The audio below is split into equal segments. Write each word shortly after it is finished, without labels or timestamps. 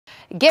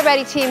Get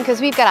ready, team, because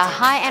we've got a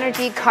high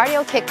energy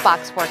cardio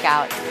kickbox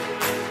workout.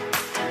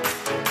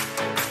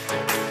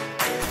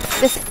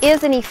 This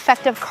is an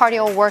effective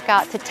cardio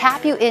workout to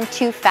tap you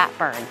into fat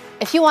burn.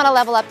 If you want to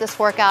level up this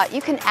workout,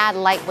 you can add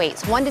light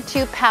weights, 1 to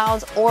 2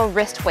 pounds, or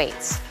wrist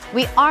weights.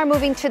 We are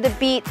moving to the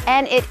beat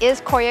and it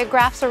is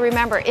choreographed, so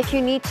remember, if you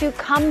need to,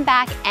 come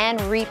back and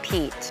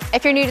repeat.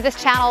 If you're new to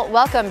this channel,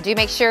 welcome. Do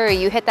make sure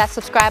you hit that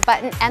subscribe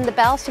button and the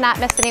bell to not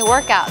miss any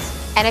workouts.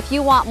 And if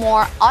you want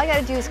more, all you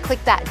gotta do is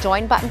click that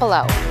join button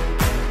below.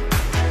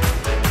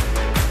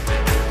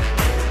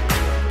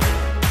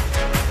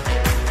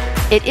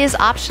 It is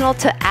optional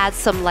to add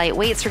some light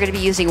weights. We're gonna be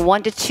using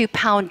 1 to 2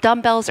 pound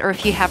dumbbells, or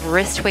if you have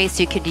wrist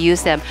weights, you could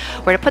use them.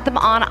 We're gonna put them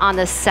on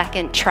the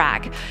second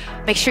track.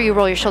 Make sure you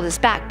roll your shoulders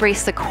back,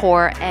 brace the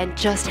core, and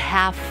just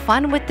have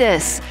fun with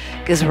this,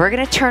 because we're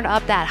gonna turn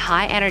up that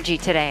high energy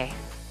today.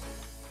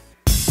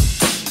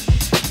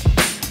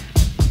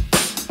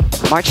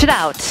 March it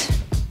out.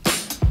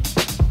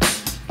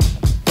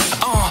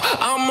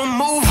 I'm a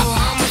mover,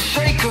 I'm a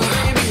shaker,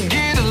 baby,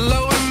 get a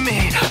load of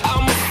me.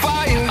 I'm a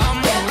fire, I'm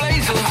a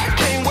blazer, I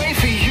can't wait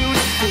for you to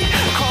see.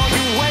 Call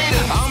you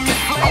waiter, I'm your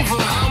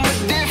flavor, I'm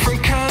a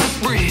different kind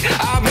of breed.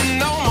 I've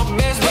been on my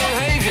best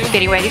behavior.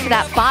 Getting ready for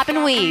that bob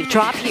and weave.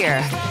 Drop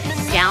here,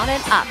 down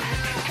and up.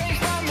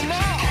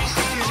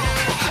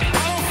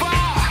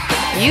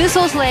 Use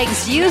those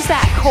legs, use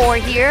that core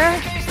here.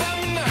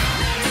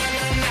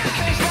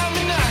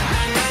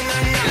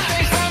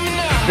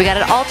 We got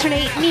an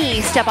alternate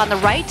knee. Step on the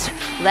right,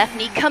 left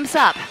knee comes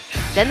up,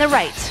 then the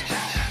right.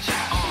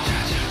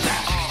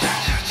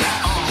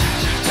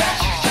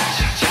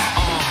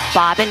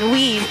 Bob and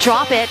weave,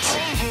 drop it.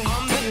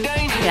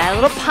 Got a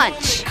little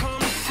punch.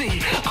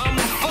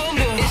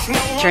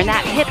 Turn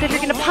that hip if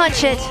you're gonna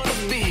punch it.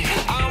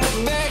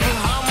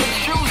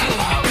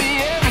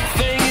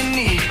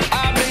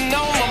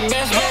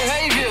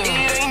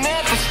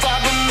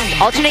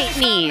 Alternate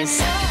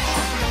knees.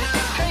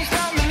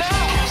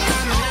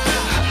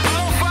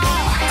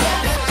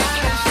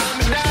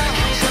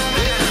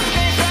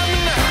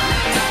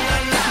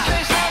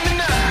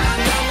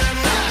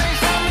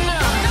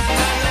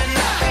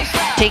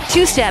 Take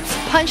 2 steps,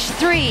 punch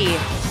 3.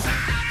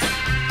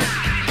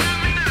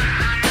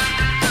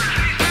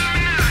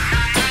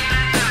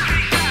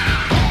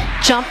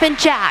 Jumping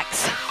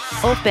jacks,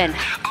 open.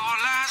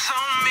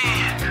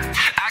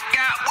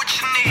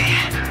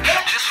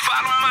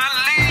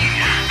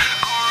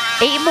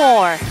 8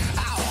 more.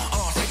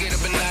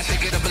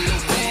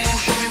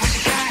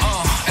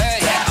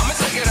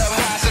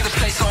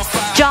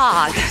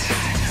 Jog.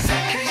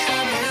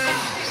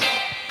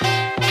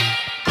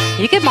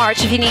 You can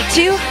march if you need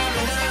to.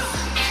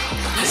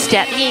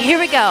 Step knee, here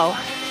we go.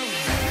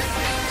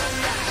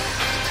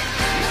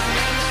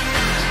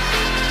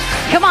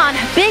 Come on,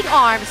 big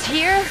arms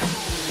here.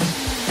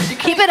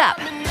 Keep it up.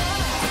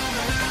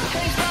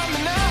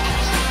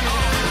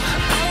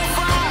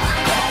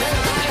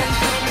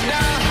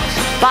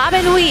 Bob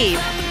and weave.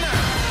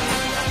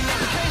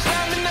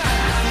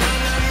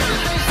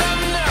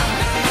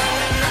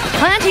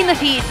 Planting the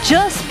feet,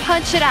 just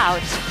punch it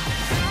out.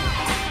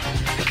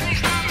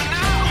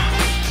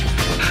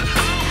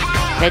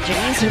 Bend your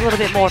knees a little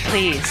bit more,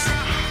 please.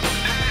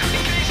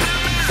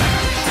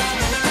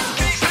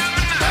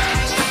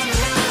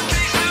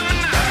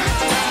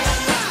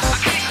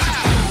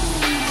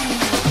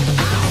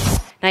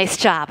 Nice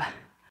job.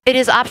 It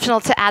is optional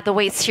to add the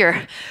weights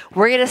here.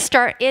 We're gonna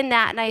start in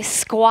that nice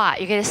squat.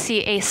 You're gonna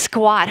see a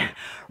squat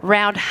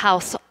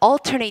roundhouse.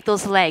 Alternate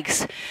those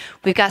legs.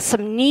 We've got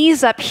some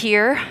knees up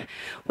here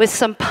with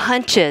some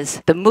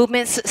punches. The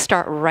movements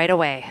start right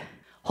away.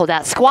 Hold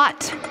that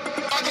squat.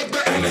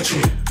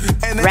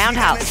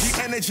 Roundhouse.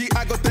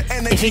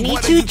 If you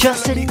need to,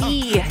 just a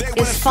knee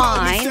is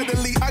fine.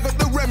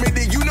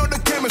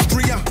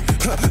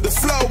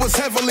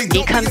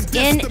 Knee comes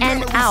in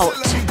and out.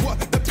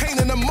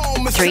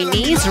 3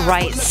 knees,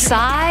 right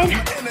side.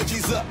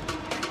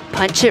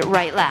 Punch it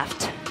right,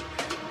 left.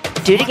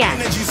 Do it again.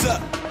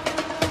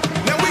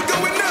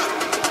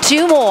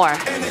 2 more.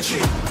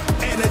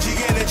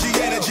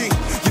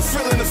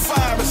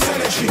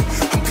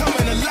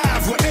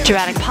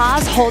 Dramatic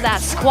pause, hold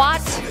that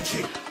squat.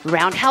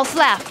 Roundhouse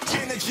left.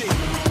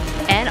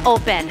 And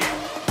open.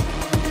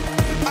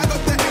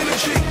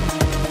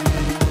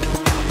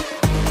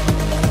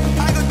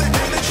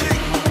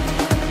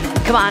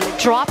 Come on,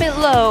 drop it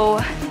low.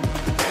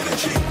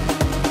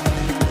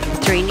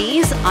 3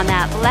 knees on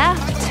that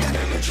left.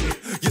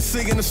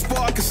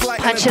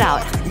 Punch it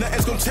out.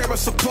 Nothing's gonna tear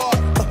us apart.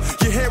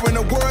 You're hearing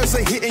the words,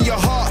 they hitting your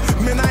heart.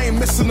 Man, I ain't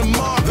missing the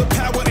mark. The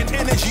power and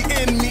energy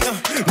in me.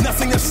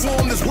 Nothing that's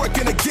formed is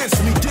working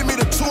against me. Give me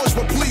the torch,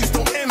 but please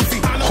don't envy.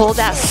 Hold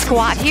that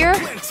squat here.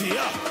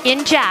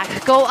 In jack,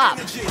 go up.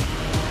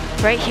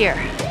 Right here.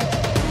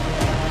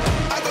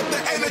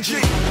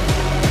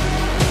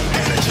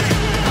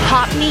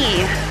 Hop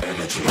knee.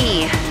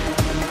 Knee.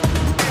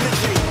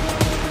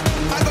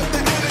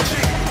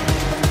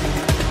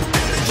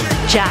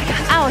 Jack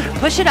out,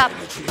 push it up.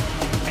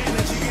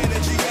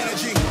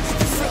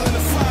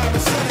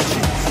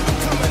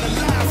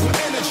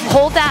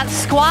 Hold that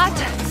squat.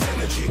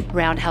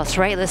 Roundhouse,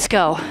 right? Let's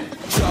go.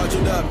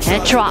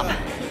 And drop.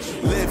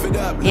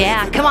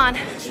 Yeah, come on.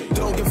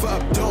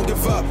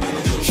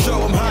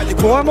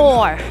 4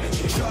 more.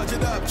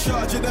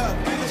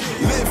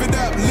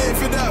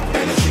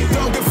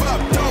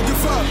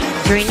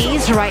 Three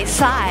knees, right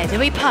side.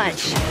 Then we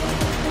punch.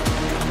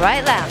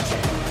 Right, left.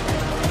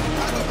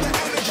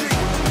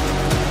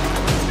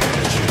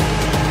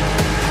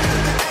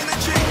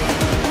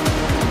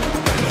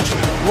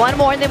 One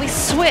more, and then we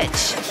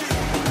switch.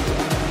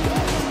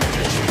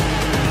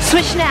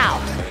 Switch now.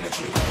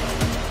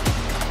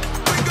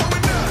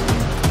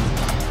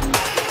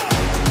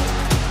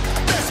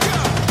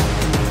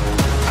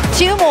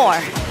 Two more.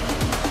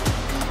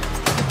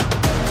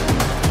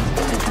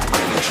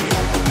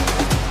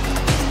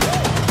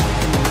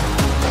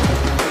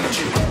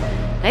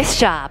 Nice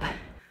job.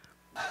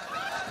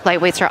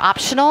 Light weights are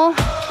optional.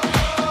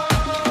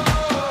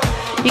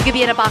 You could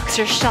be in a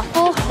boxer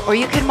shuffle, or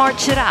you can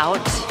march it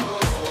out.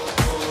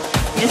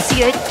 You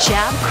see a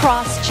jab,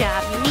 cross,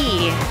 jab,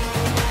 knee,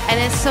 and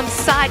then some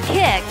side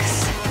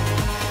kicks,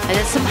 and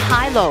then some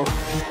high-low.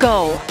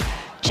 Go.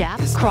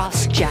 Jab,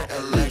 cross, jab.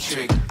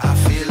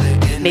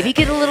 Maybe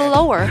get a little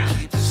lower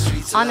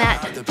on that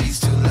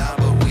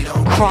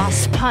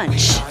cross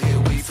punch.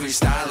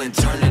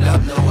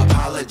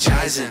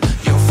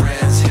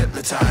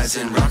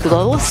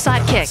 Low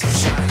side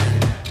kicks.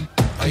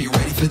 Are you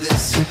ready for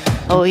this?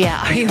 Oh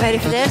yeah, are you ready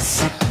for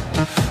this?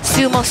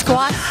 Sumo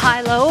squat,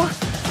 high-low,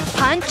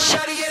 punch,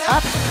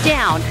 up,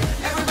 down.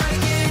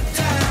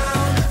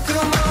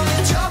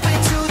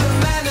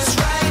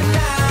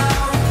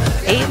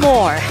 Eight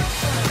more.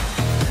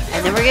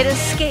 And then we're gonna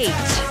skate.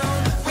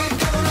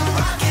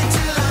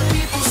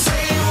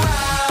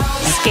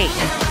 Skate.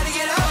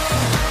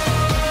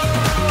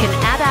 You can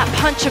add that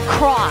punch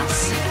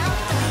across.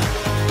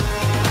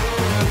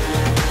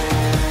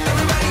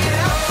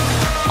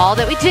 All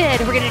that we did,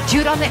 we're gonna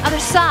do it on the other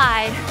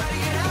side.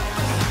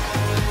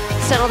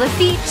 Settle the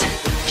feet,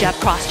 jab,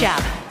 cross,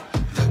 jab.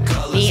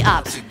 Knee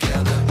up.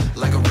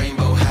 Like a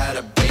rainbow had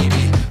a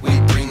baby. We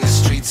bring the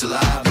streets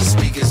alive. The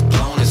speakers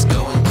blown, it's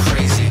going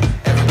crazy.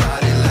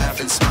 Everybody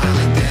laughing,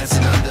 smiling,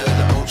 dancing under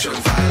the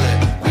ultraviolet.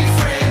 We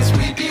friends,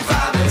 we be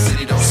vibing.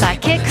 City don't side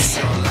kicks.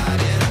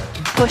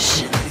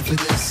 Push.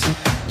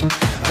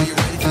 Are you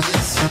ready for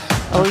this?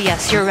 Oh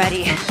yes, you're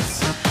ready.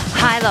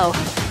 High-low,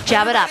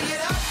 jab it up.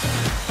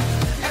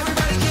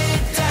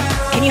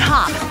 Can you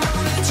hop?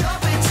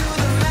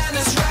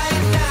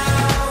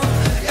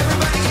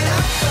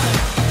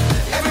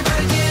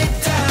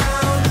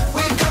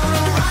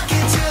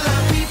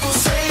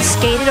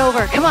 Skate it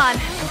over, come on.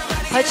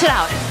 Punch it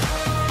out.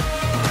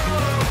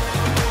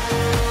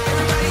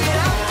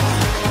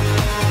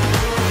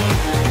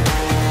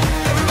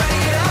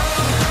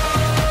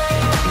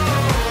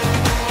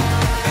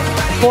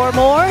 Four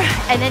more,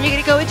 and then you're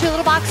gonna go into a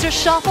little boxer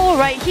shuffle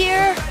right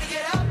here.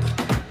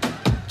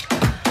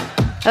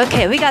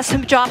 Okay, we got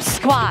some drop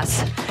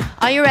squats.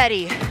 Are you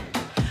ready?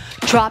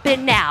 Drop it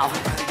now.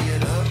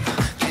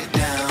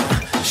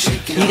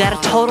 You got a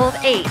total of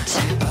 8.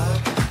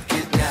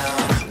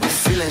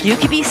 You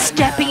could be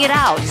stepping it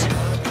out.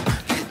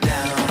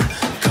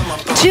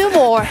 2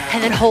 more,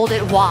 and then hold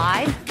it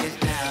wide.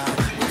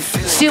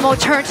 Sumo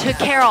turn to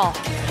Carol.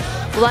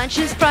 Lunge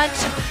in front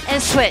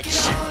and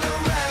switch.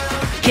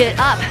 Get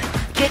up,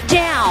 get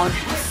down.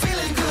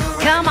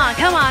 Come on,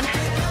 come on.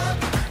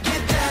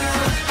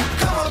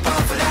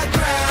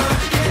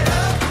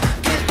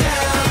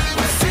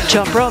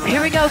 Jump rope,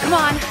 here we go, come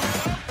on.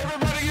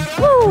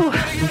 Woo!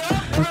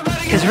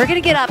 Because we're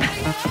gonna get up,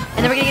 and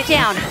then we're gonna get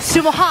down.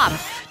 Sumo hop,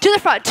 to the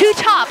front, 2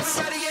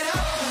 tops,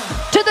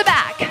 to the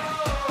back.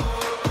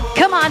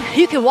 Come on,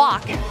 you can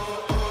walk.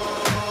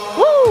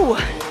 Woo!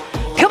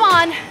 Come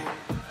on.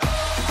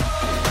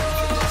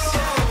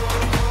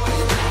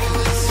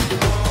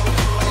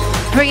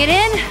 Bring it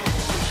in,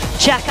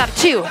 jack up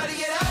 2,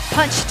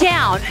 punch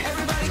down,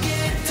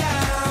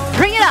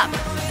 bring it up,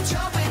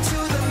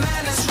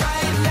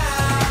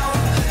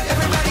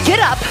 get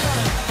up,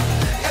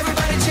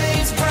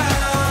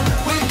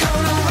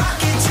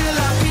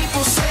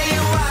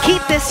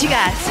 keep this, you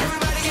guys.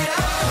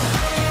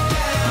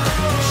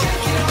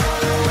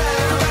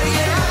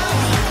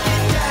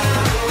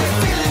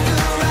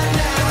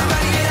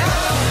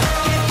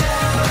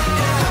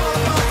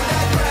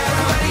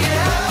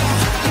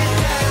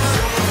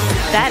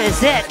 That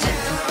is it.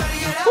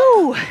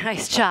 Woo,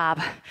 nice job.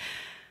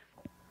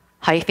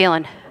 How you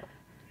feeling?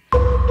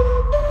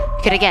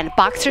 Good again,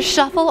 boxer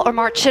shuffle or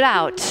march it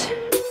out.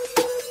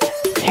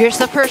 Here's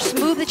the first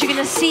move that you're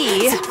gonna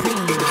see.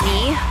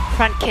 Knee,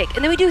 front kick.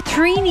 And then we do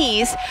 3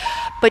 knees,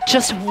 but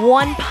just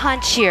 1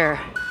 punch here.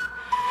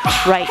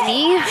 Right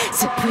knee,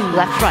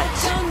 left front.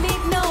 Don't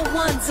need no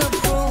one's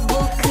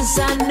approval, 'cause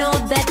I know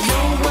that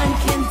no one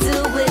can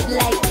do it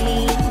like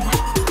me.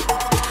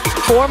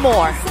 4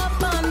 more.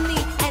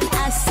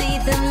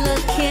 Them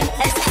looking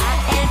as I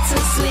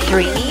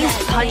 3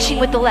 knees, punching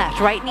with the left.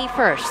 Right knee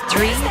first.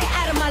 3,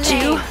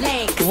 2,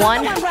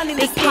 1.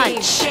 Big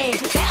punch.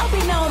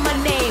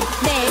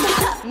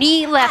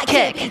 Knee, left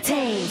kick.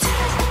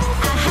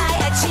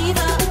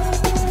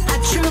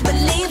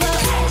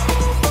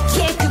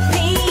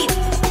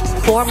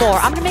 4 more.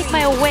 I'm gonna make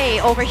my way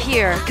over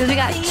here because we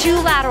got 2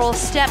 lateral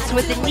steps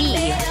with the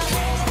knee.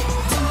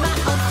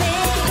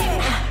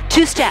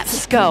 2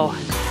 steps, go.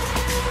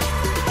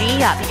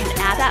 Knee up, you can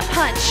add that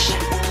punch.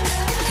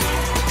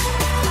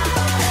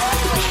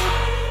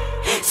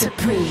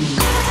 Supreme.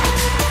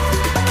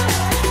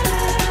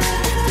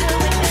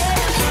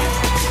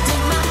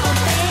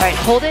 All right,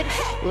 hold it.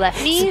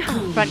 Left knee,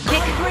 front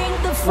kick,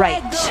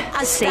 right.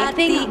 Same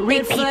thing,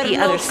 repeat the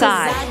other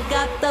side.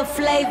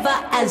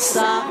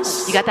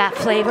 You got that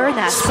flavor and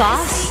that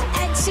sauce?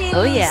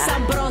 Oh yeah.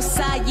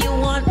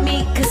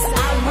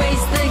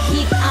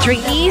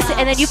 3 knees,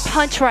 and then you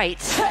punch right.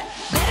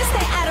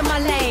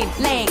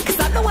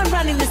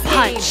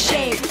 Punch.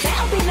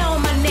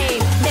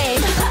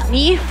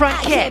 Knee, front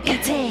kick.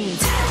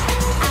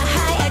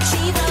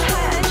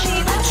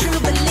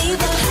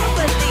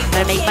 I'm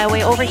gonna make my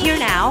way over here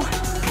now.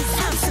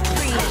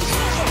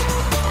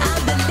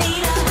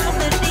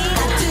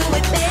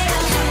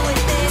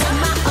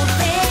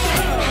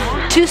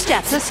 Two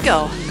steps, let's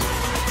go.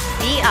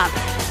 Knee up.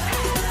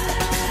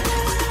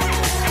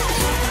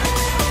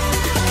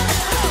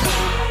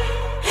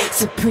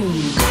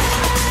 Supreme.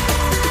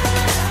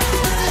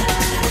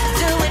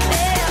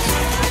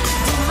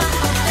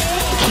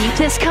 Keep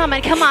this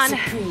coming, come on.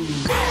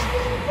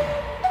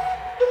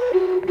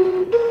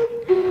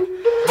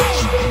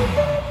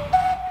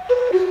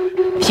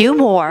 Few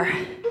more.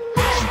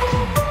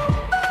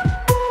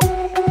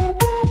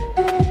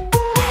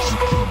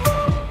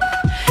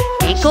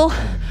 Ankle,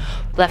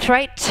 left,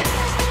 right.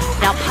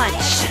 Now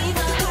punch.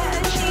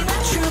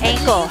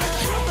 Ankle.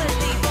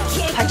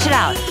 Punch it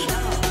out.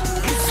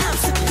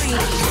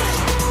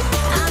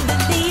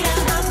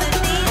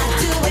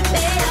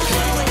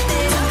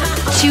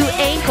 Two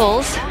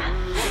ankles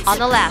on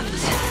the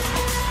left.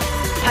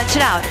 Punch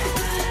it out.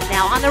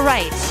 Now on the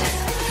right.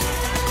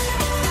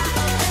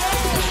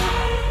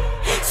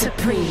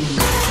 Supreme.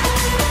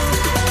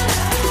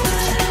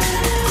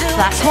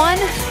 Last one.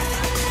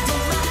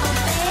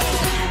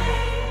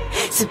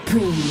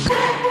 Supreme.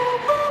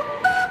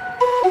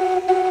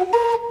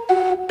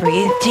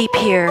 Breathe deep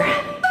here,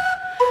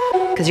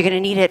 because you're gonna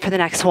need it for the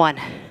next one.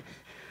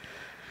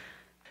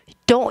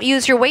 Don't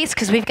use your weights,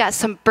 because we've got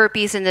some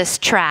burpees in this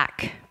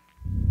track.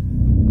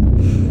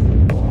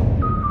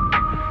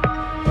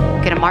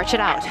 Gonna march it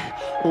out.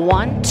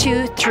 1,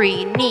 2,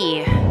 3,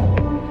 knee.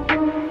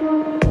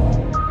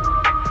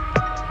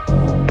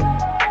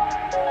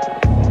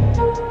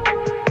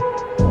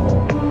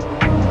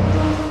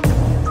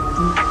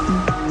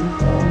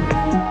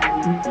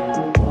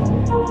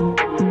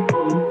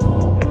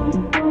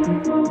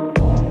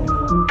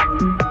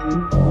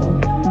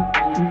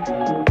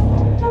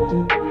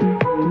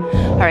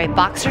 All right,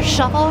 boxer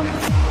shuffle.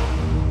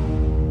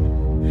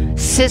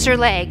 Scissor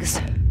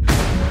legs.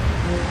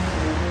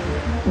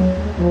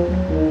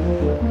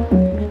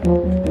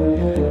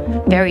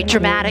 Very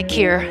dramatic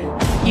here.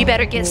 You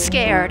better get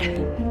scared.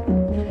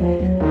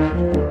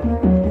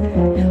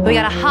 We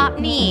got a hop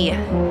knee.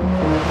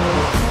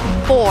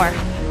 4,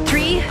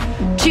 3,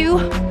 2,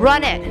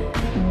 run it.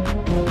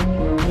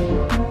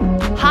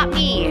 Hop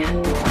knee.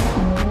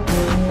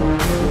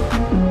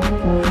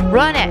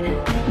 Run it.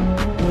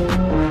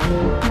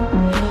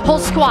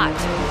 Hold squat.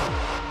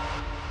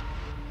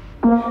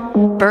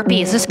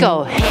 Burpees, let's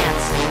go.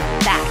 Hands,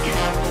 back,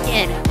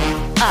 in,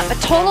 up. A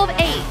total of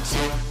 8.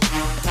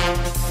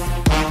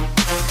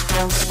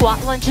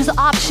 Squat lunge is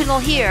optional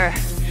here.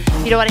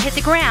 You don't want to hit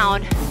the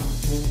ground.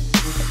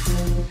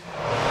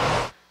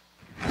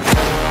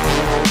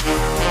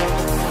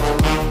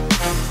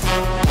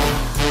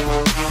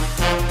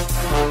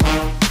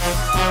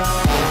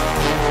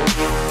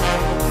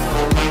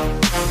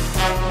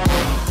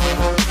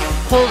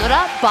 Hold it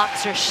up,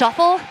 boxer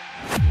shuffle.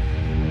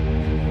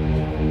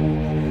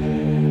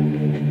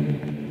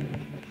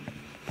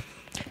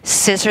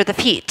 Scissor the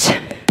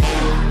feet.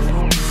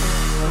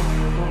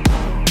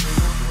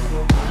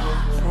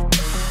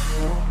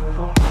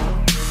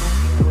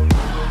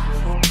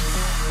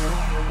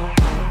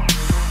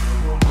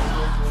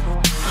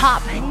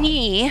 Hop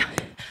knee.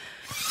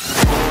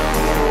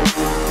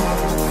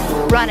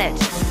 Run it.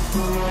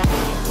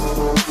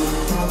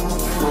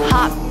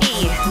 Hop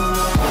knee.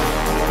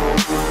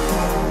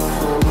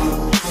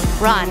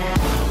 Run.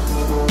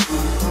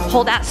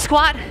 Hold that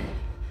squat.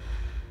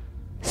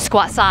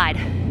 Squat side.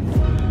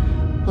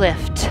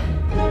 Lift.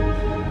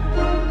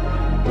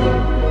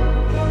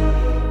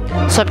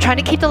 So I'm trying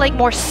to keep the leg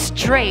more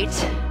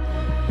straight.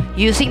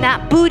 Using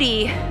that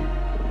booty.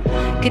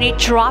 Gonna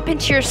drop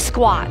into your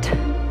squat.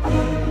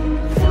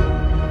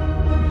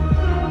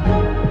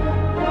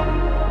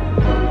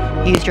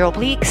 Use your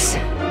obliques.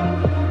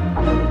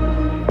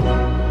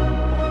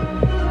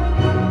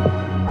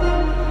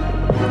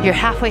 You're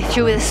halfway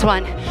through this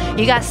one.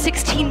 You got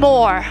 16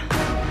 more.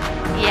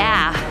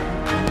 Yeah.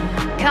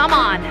 Come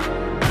on.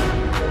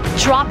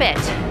 Drop it.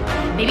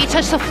 Maybe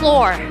touch the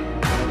floor.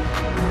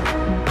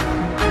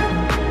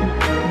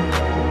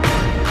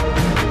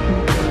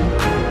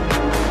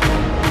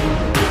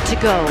 Good to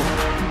go.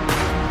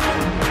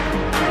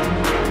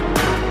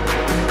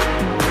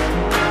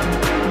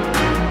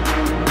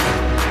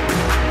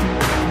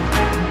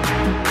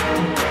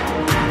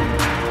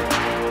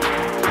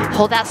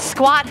 Hold that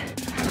squat.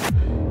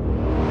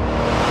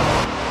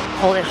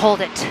 Hold it,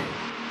 hold it.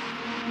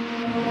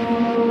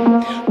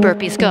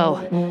 Burpees,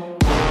 go.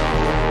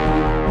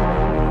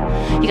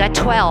 You got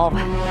 12.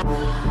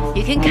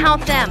 You can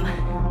count them.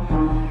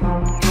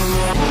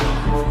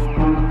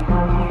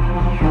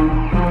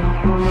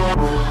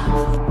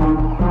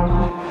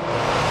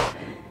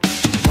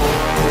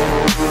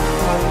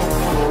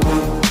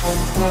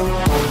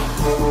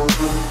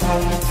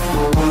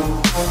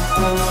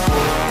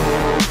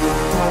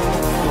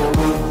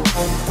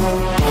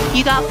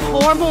 You got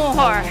 4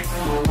 more.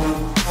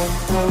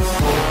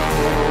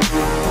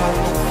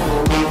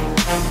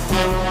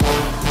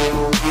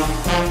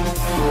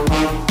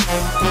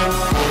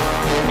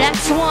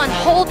 Next one,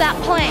 hold that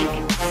plank.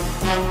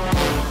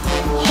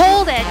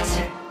 Hold it.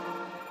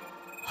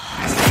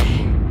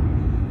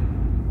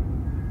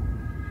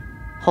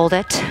 Hold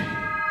it.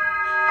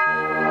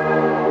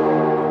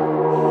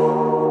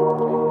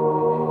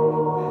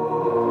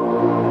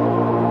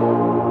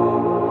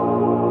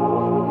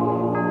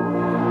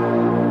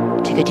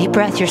 Take a deep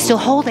breath, you're still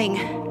holding.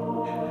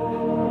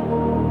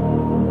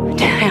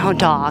 Down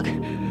dog.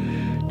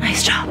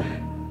 Nice job.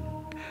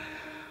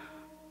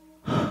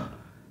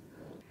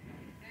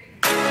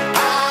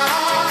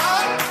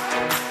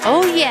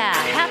 Oh yeah,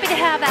 happy to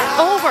have that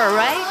over,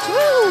 right?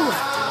 Woo!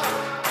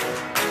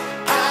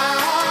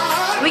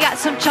 We got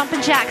some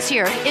jumping jacks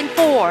here in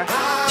 4,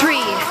 3,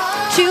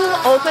 2,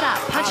 open up,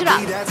 punch it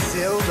up. That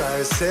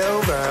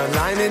silver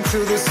lining to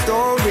the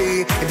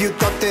story. If you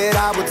thought that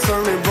I would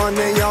turn and run,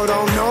 then y'all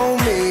don't know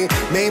me.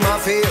 Made my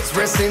fears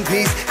rest in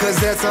peace, cause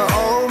that's a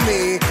old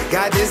me.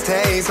 Got this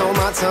taste on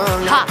my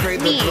tongue, Hop, I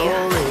crave knee. the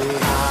glory.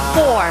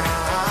 4.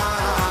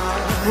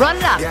 Run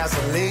it up.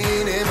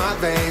 Gasoline in my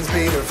veins,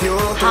 be the fuel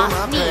through Hop,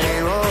 my knee.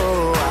 pain.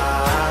 Oh,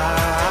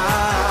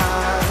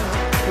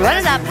 Run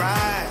it up.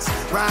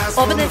 rise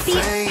Open from the feet,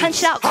 flames.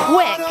 punch it out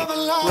quick.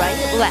 Right,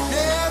 left.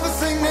 Never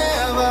say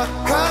never,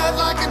 cut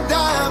like a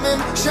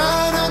diamond,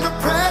 shine under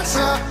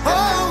pressure.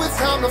 Oh, it's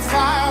time to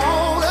fire,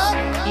 hold up.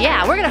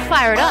 Yeah, we're gonna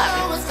fire it up.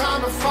 Oh, it's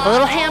time to fire, A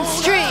little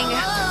hamstring.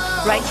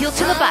 Right heel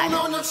to the butt.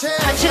 Punch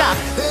it up.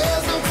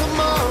 There's no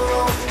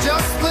tomorrow,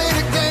 just play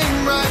the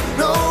game right.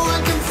 No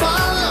one can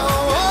follow.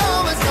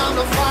 Oh, it's time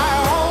to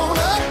fire, hold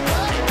up.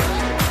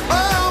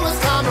 Oh,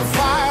 it's time to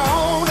fire,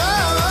 hold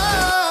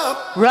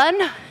up.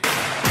 Run.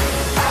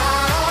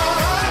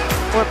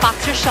 Or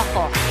boxer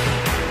shuffle.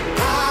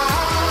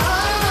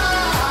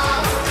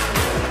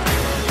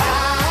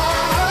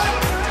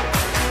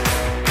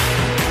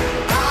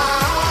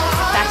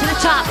 Back to the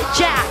top,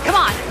 jack, come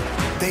on.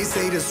 They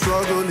say the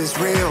struggle is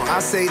real. I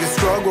say the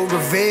struggle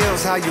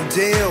reveals how you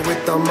deal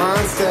with the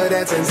monster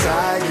that's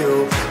inside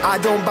you. I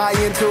don't buy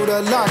into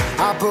the luck.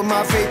 I put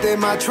my faith and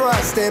my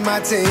trust in my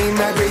team.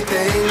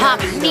 Everything.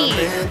 Hop, knee.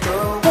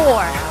 4.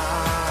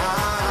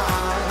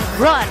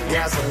 Run.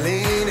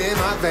 Gasoline in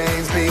my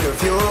veins, be the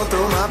fuel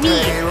through my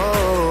Knee. pain.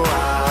 Oh,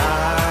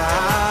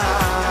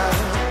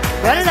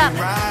 Run it up.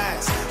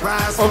 rise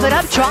Open from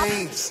up, the drop,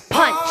 flames.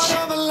 punch.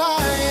 Heart of a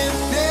lion,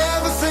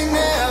 never say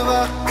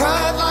never.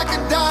 Cut like a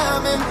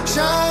diamond,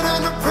 shine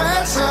under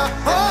pressure.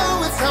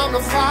 Oh, it's time to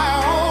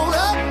fire, hold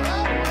up.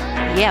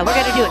 Yeah, we're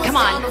gonna do it, come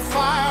on. You You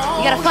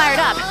gotta fire it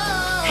up.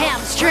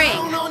 Hamstring.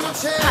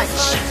 Punch.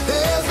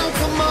 There's no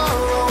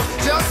tomorrow,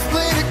 just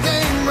play the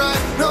game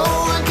right. No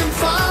one can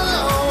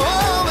follow.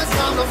 Oh, it's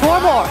time to 4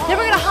 more. Then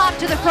we're gonna hop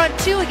to the front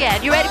 2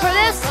 again. You ready for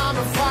this?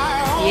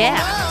 Yeah.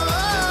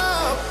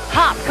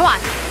 Hop, come on.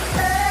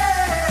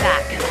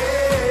 Back.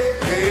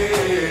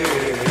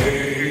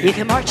 You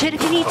can march it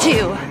if you need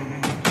to.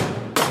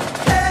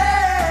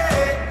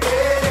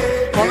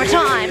 One more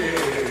time.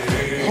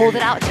 Hold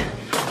it out.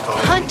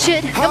 Punch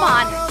it, come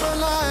on.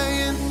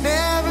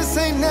 Never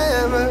say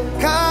never.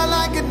 Cut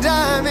like a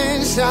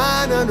diamond,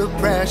 shine under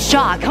pressure.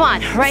 Jog, come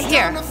on, right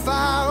here.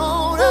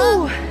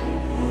 Woo.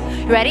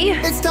 You ready?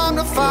 It's time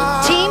to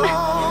fire. Team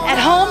at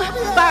home,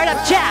 fired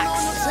up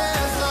jacks.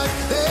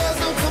 There's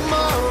no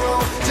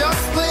tomorrow,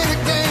 just play the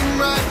game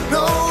right.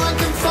 No one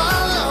can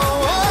follow.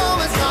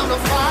 Oh, it's time to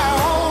fire,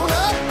 hold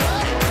up.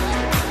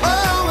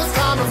 Oh, it's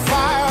time to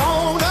fire,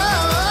 hold up.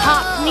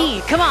 Hop,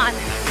 knee, come on.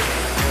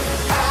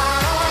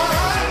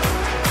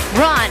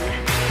 Run.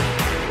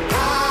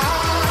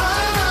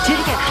 Do it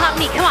again, hop,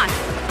 knee, come on.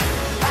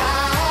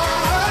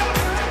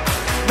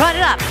 Run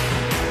it up.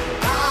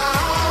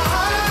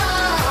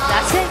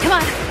 That's it, come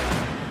on.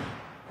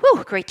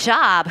 Woo, great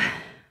job.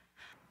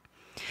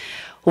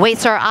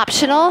 Weights are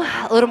optional.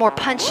 A little more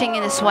punching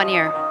in this one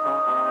here.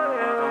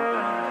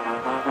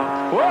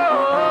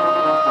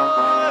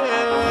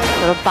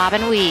 Little bob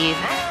and weave.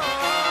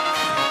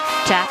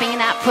 Tapping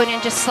that foot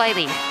in just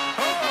slightly.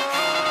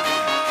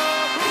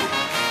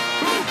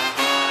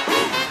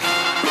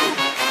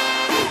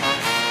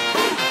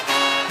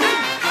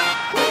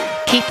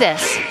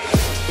 this.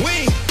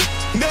 We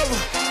never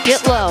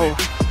Get low.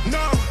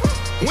 No,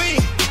 we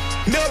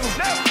never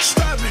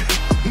stop it.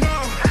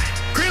 No,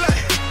 green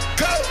light,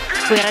 go.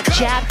 We got a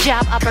jab,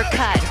 jab,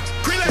 uppercut.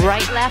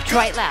 Right, left,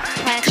 right, left.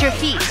 Plant your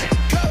feet.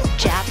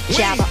 Jab,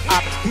 jab,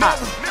 up, up.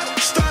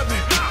 Stop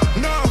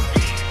it. No,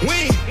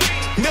 we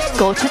never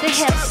Go to the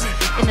hips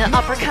in the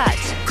uppercut.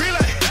 green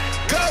light,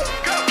 go,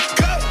 go,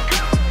 go,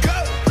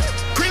 go.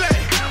 Green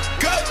light,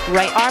 go.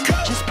 Right arm,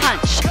 just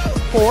punch.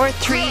 4,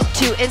 3,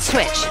 2, and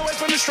switch. Away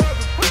from the struggle.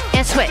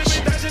 And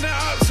switch. Dodging the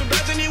odds, some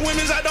dodging these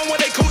women's, I don't want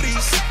they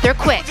cooties. They're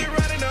quick. Get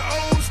right in the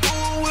old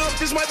school whip,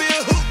 this might be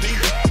a hoopty.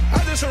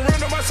 I just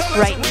surrender myself.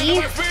 Right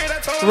knee,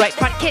 right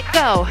front kick,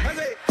 go.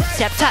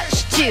 Step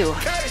touch, 2.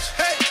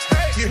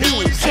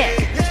 Knee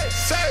kick.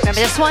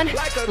 Remember this one?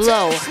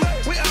 Low.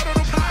 We out on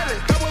the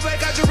pilot. Double back,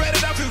 I just read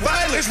it, I feel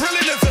violent. It's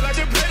really the feel like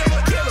you played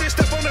it, killer.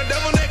 Step on the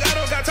devil neck, I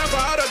don't got time for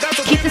all the got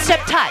to Keep the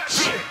step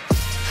touch.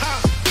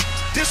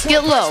 This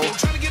Get one low. personal,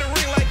 trying to get a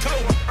ring like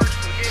Kobe.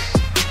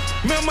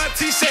 Remember my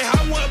T say,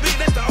 I want to be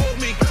that the old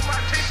me.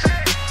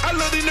 I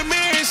looked in the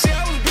mirror and said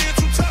I was being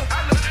too tough.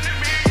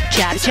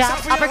 Jab,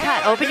 jab,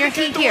 uppercut. Open your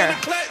feet here.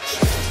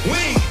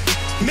 We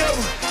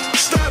never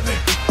stop it.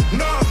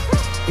 No,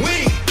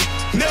 we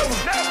never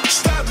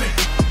stop it.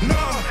 No,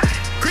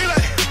 green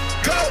light,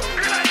 go,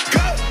 go,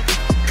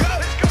 go.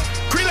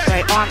 Green light,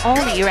 Right arm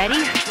only. You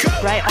ready?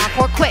 Right arm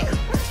for quick.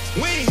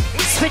 we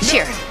Switch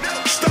here.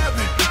 stop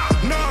it.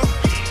 No,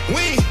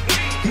 we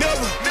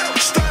never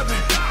stop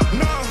it.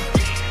 No,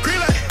 green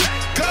light,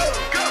 go,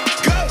 go,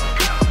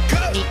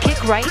 go. Knee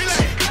kick right.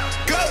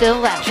 To the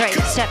left. Right.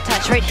 Step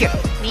touch right here.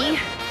 Knee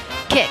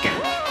kick.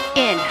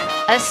 In.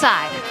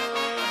 Aside.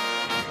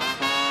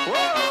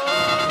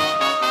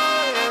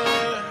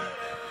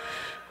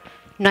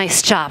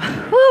 Nice job.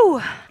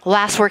 Woo!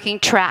 Last working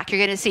track.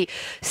 You're gonna see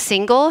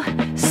single,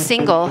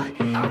 single,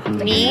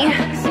 knee,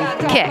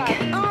 kick,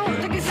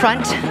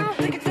 front,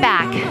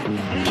 back,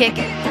 kick,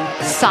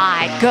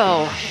 side,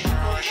 go.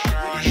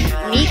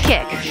 Knee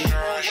kick.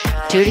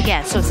 Do it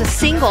again. So it's a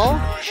single,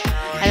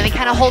 and then we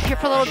kind of hold here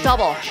for a little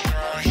double.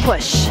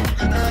 Push.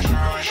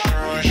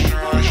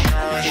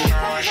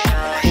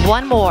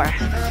 One more.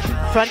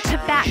 Front to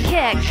back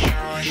kick.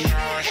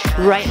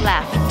 Right,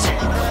 left.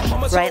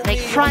 Right leg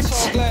front,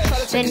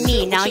 then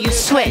knee. Now you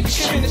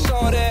switch.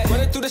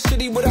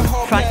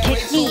 Front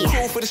kick, knee.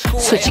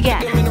 Switch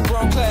again.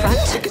 Front,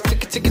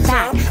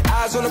 back.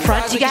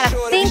 Front, you gotta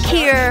think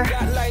here.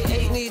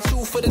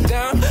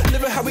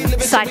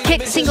 Side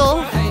kick,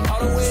 single.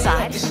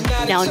 Side.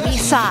 Now knee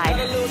side.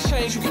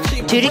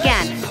 Do it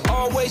again.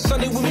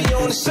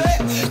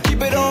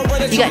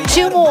 You got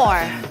 2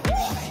 more.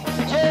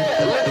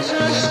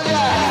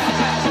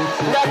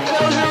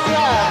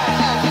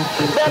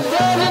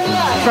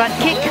 Front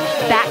kick,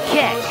 back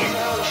kick.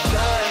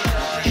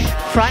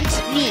 Front,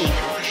 knee,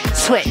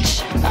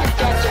 switch.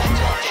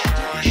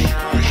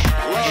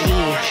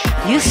 Knee.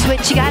 You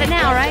switch, you got it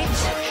now, right?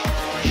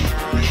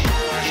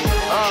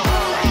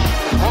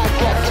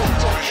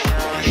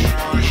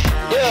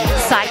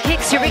 Side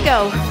kicks, here we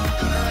go.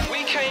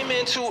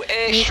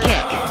 Knee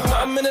kick.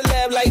 I'm in the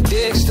lab like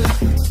Dexter.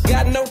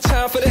 Got no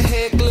time for the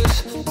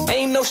hecklers.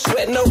 Ain't no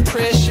sweat, no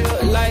pressure.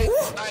 Like,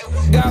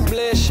 God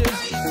bless you.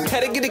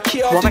 Had to get the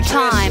key off One more the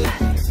time.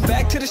 dresser.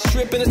 Back to the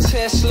strip in a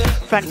Tesla.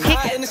 Front kick,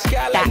 High in the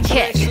sky like back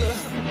kick.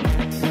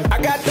 Drexler.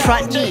 I got the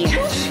Front whole knee.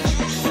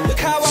 day. Look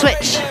how I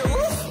Switch. break that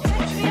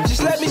roof.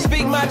 Just let me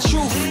speak my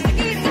truth.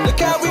 Look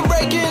how we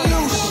breaking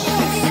loose.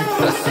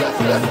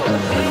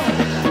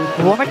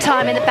 One more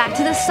time, and then back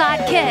to the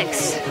side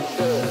kicks.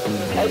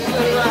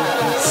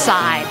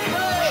 Side.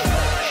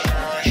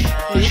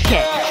 Knee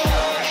kick.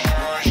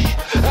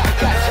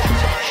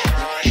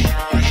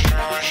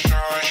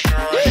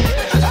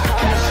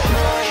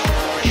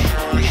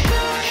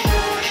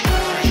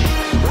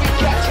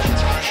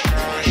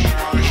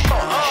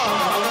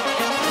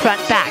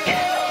 Front back.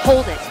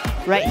 Hold it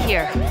right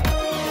here.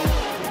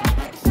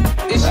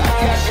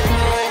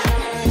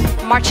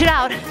 March it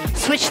out.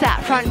 Switch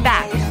that front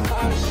back.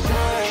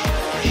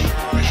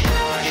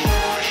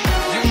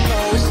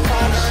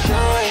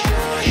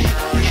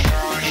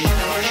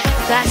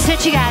 That's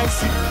it, you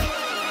guys.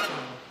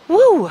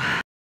 Woo!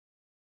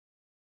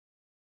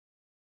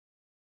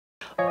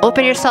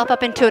 Open yourself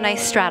up into a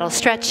nice straddle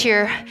stretch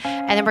here,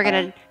 and then we're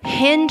gonna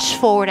hinge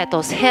forward at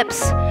those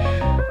hips.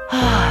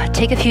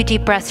 Take a few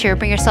deep breaths here.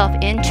 Bring yourself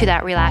into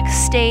that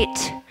relaxed state.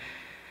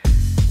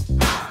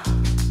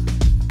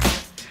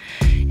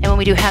 And when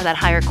we do have that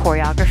higher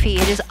choreography,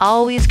 it is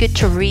always good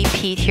to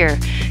repeat here,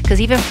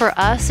 because even for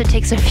us, it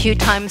takes a few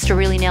times to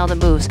really nail the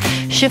moves.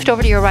 Shift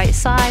over to your right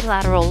side,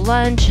 lateral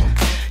lunge.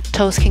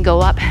 Toes can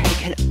go up. You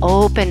can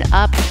open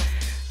up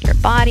your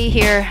body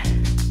here.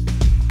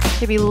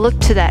 Maybe look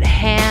to that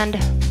hand.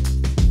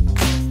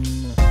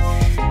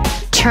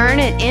 Turn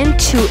it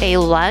into a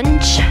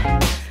lunge.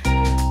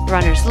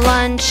 Runner's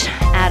lunge.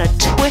 Add a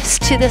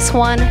twist to this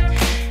one.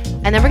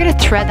 And then we're gonna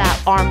thread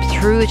that arm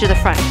through to the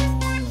front.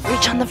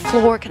 Reach on the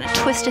floor, kind of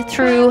twist it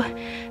through.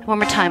 One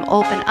more time,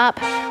 open up.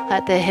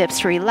 Let the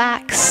hips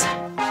relax.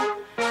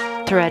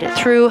 Thread it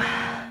through.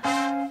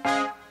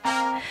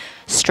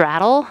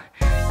 straddle,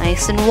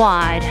 nice and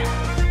wide.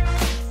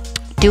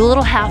 Do a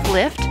little half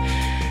lift,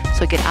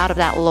 so get out of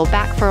that low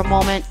back for a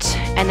moment,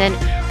 and then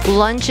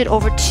lunge it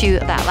over to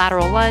that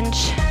lateral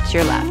lunge to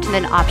your left, and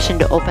then option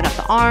to open up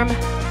the arm,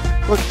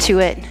 look to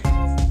it.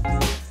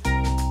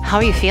 How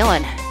are you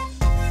feeling?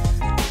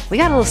 We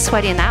got a little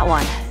sweaty in that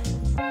one.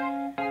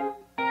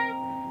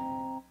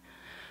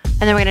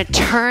 And then we're gonna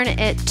turn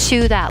it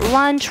to that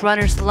lunge,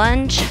 runner's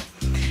lunge.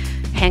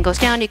 Hand goes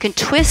down, you can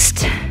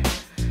twist,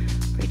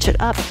 reach it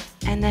up,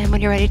 and then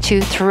when you're ready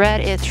to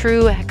thread it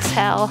through,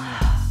 exhale.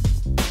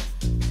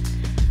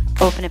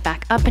 Open it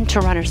back up into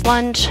runner's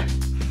lunge,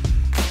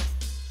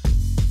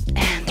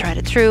 and thread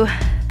it through.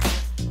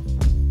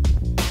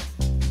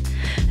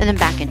 And then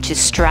back into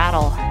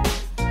straddle.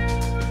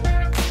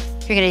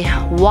 You're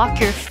gonna walk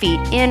your feet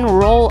in,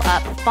 roll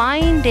up,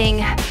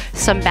 finding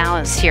some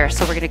balance here.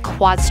 So we're gonna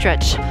quad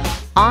stretch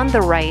on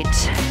the right,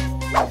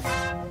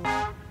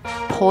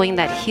 pulling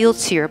that heel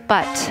to your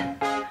butt.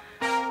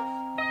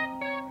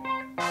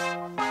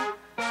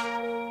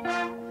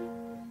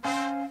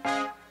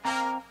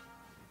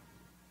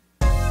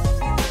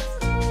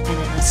 And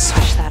then let's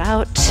switch that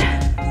out.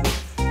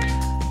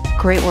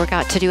 Great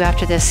workout to do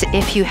after this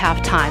if you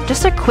have time.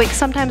 Just a quick,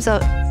 sometimes a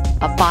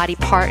body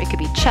part. It could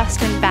be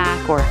chest and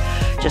back, or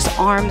just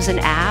arms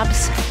and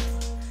abs,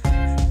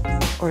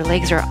 or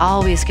legs are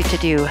always good to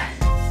do.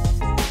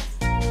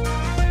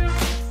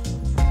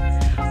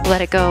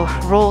 Let it go,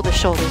 roll the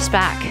shoulders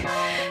back.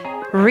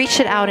 Reach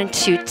it out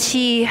into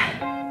T,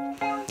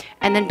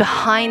 and then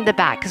behind the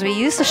back, because we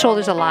use the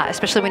shoulders a lot,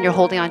 especially when you're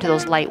holding onto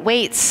those light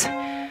weights.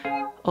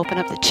 Open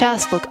up the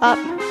chest, look up.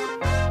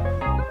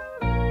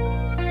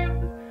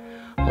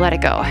 Let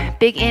it go.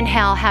 Big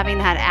inhale, having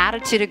that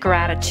attitude of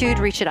gratitude.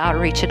 Reach it out,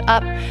 reach it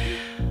up.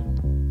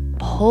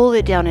 Pull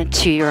it down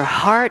into your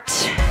heart.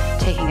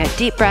 Taking a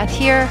deep breath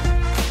here.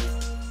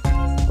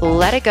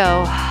 Let it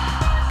go.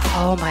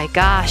 Oh my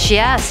gosh,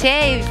 yes.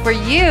 Hey, for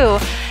you,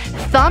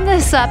 thumb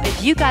this up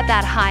if you got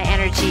that high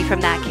energy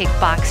from that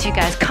kickbox. You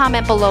guys,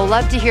 comment below.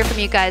 Love to hear from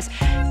you guys.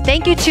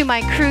 Thank you to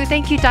my crew.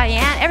 Thank you,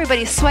 Diane.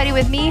 Everybody's sweaty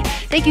with me.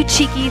 Thank you,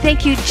 Cheeky.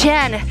 Thank you,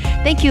 Jen.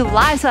 Thank you,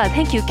 Liza.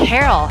 Thank you,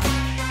 Carol.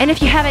 And if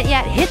you haven't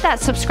yet, hit that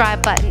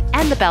subscribe button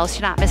and the bell so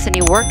you're not missing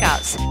any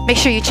workouts. Make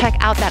sure you check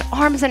out that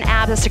arms and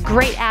abs. It's a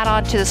great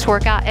add-on to this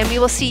workout, and we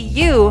will see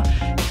you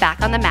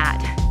back on the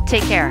mat.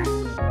 Take care.